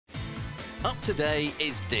Up today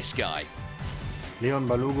is this guy. Leon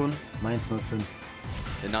Balogun, Mainz 05.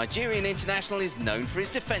 The Nigerian international is known for his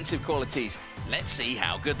defensive qualities. Let's see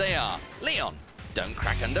how good they are. Leon, don't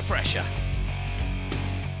crack under pressure.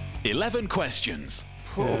 11 questions.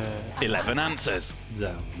 11 answers.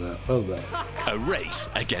 A race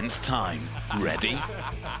against time. Ready,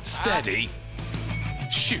 steady,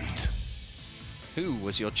 shoot. Who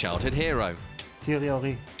was your childhood hero? Thierry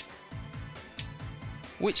Henry,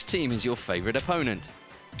 Which team is your favourite opponent?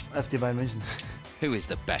 FC Bayern München. Who is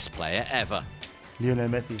the best player ever? Lionel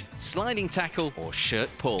Messi, Sliding tackle or shirt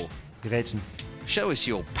pull? Grätschen. Show us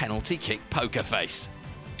your penalty kick poker face.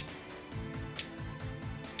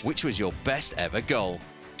 Which was your best ever goal?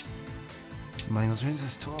 Mein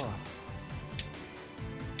schönstes Tor.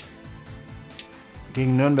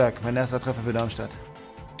 Gegen Nürnberg, mein erster Treffer für Darmstadt.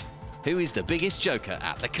 Who is the biggest joker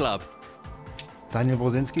at the club? Daniel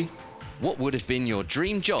Brosinski, What would have been your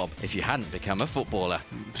dream job if you hadn't become a footballer?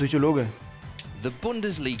 Psychologe. The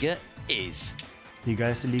Bundesliga is. Die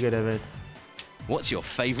geilste Liga der Welt. What's your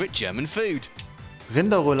favourite German food?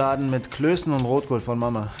 Rinderrouladen mit Klößen und Rotkohl von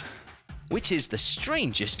Mama. Which is the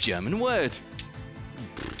strangest German word?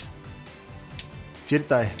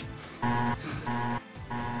 Viertei.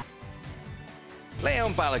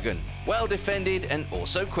 Leon Balogun, well defended and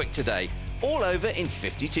also quick today. All over in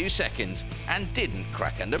 52 seconds and didn't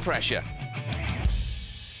crack under pressure.